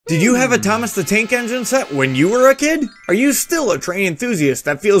Did you have a Thomas the Tank Engine set when you were a kid? Are you still a train enthusiast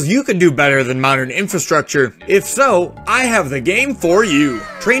that feels you can do better than modern infrastructure? If so, I have the game for you.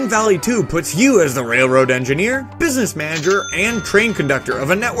 Train Valley 2 puts you as the railroad engineer, business manager, and train conductor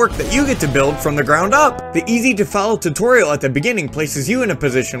of a network that you get to build from the ground up. The easy-to-follow tutorial at the beginning places you in a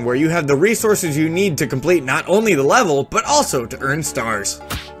position where you have the resources you need to complete not only the level, but also to earn stars.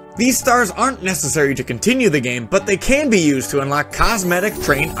 These stars aren't necessary to continue the game, but they can be used to unlock cosmetic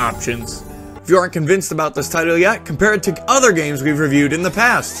train options. If you aren't convinced about this title yet, compare it to other games we've reviewed in the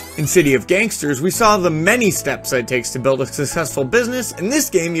past. In City of Gangsters, we saw the many steps that it takes to build a successful business, and this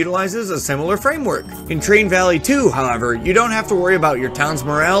game utilizes a similar framework. In Train Valley 2, however, you don't have to worry about your town's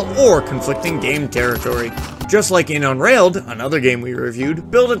morale or conflicting game territory. Just like in Unrailed, another game we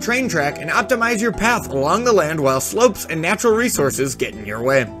reviewed, build a train track and optimize your path along the land while slopes and natural resources get in your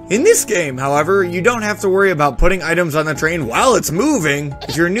way. In this game, however, you don't have to worry about putting items on the train while it's moving.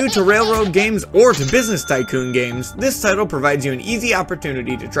 If you're new to railroad games or to business tycoon games, this title provides you an easy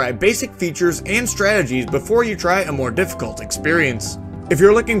opportunity to try basic features and strategies before you try a more difficult experience. If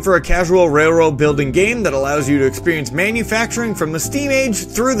you're looking for a casual railroad building game that allows you to experience manufacturing from the steam age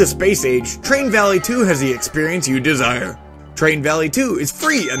through the space age, Train Valley 2 has the experience you desire. Train Valley 2 is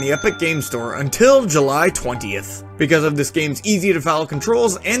free on the Epic Games Store until July 20th. Because of this game's easy to follow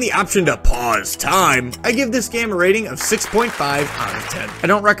controls and the option to pause time, I give this game a rating of 6.5 out of 10. I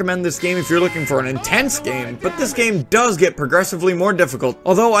don't recommend this game if you're looking for an intense game, but this game does get progressively more difficult.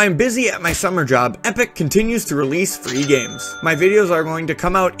 Although I am busy at my summer job, Epic continues to release free games. My videos are going to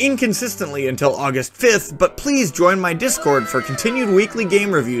come out inconsistently until August 5th, but please join my Discord for continued weekly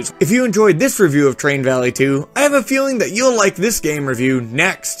game reviews. If you enjoyed this review of Train Valley 2, I have a feeling that you'll like this game review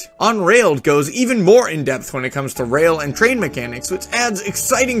next. Unrailed goes even more in depth when it comes to rail and train mechanics, which adds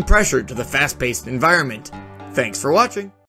exciting pressure to the fast-paced environment. Thanks for watching.